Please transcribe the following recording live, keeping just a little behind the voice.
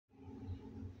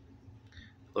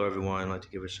Hello everyone, I'd like to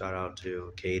give a shout out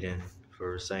to Kaden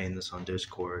for saying this on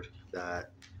Discord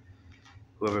that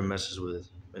whoever messes with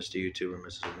Mr. YouTuber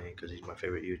messes with me because he's my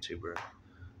favorite YouTuber.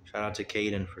 Shout out to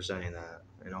Kaden for saying that.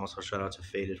 And also shout out to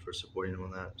FadeD for supporting him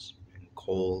on that. And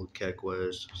Cole,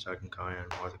 Kekwiz, Second Kyan,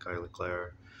 Watermolon21,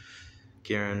 Leclerc,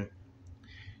 Kieran.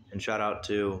 And shout out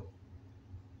to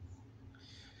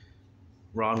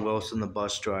Ron Wilson, the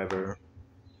bus driver,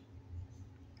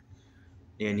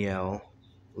 Danielle,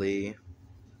 Lee,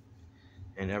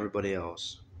 and everybody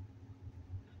else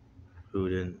who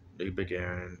didn't. Big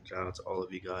Aaron. Shout out to all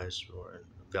of you guys for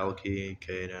Velkyy,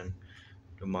 Kaden,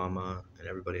 Mama, and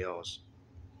everybody else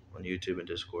on YouTube and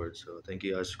Discord. So thank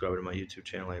you guys for subscribing to my YouTube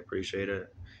channel. I appreciate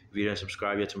it. If you didn't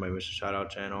subscribe yet to my Mr. Shoutout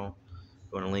channel,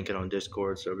 I want to link it on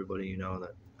Discord so everybody you know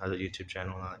that has a YouTube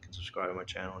channel now that can subscribe to my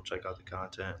channel and check out the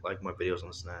content, like my videos, and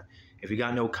listen to that. If you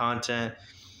got no content,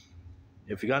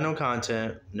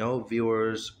 no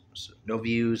viewers, no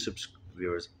views,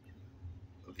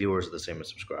 viewers are the same as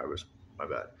subscribers. My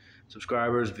bad.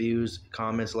 Subscribers, views,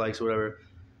 comments, likes, whatever.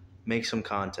 Make some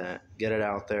content. Get it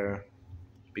out there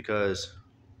because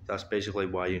that's basically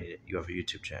why you have a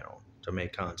YouTube channel, to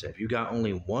make content. If you got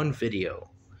only one video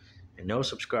and no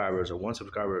subscribers, or one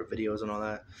subscriber, videos and all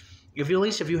that, at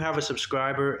least if you have a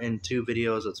subscriber and 2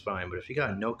 videos, that's fine. But if you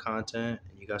got no content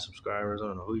and you got subscribers, I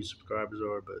don't know who your subscribers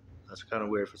are, but that's kind of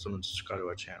weird for someone to subscribe to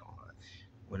our channel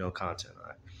with no content. All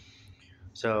right?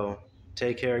 So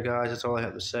take care, guys. That's all I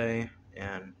have to say.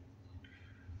 And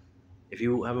if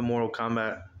you have a Mortal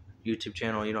Kombat YouTube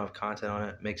channel, you don't have content on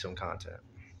it, make some content.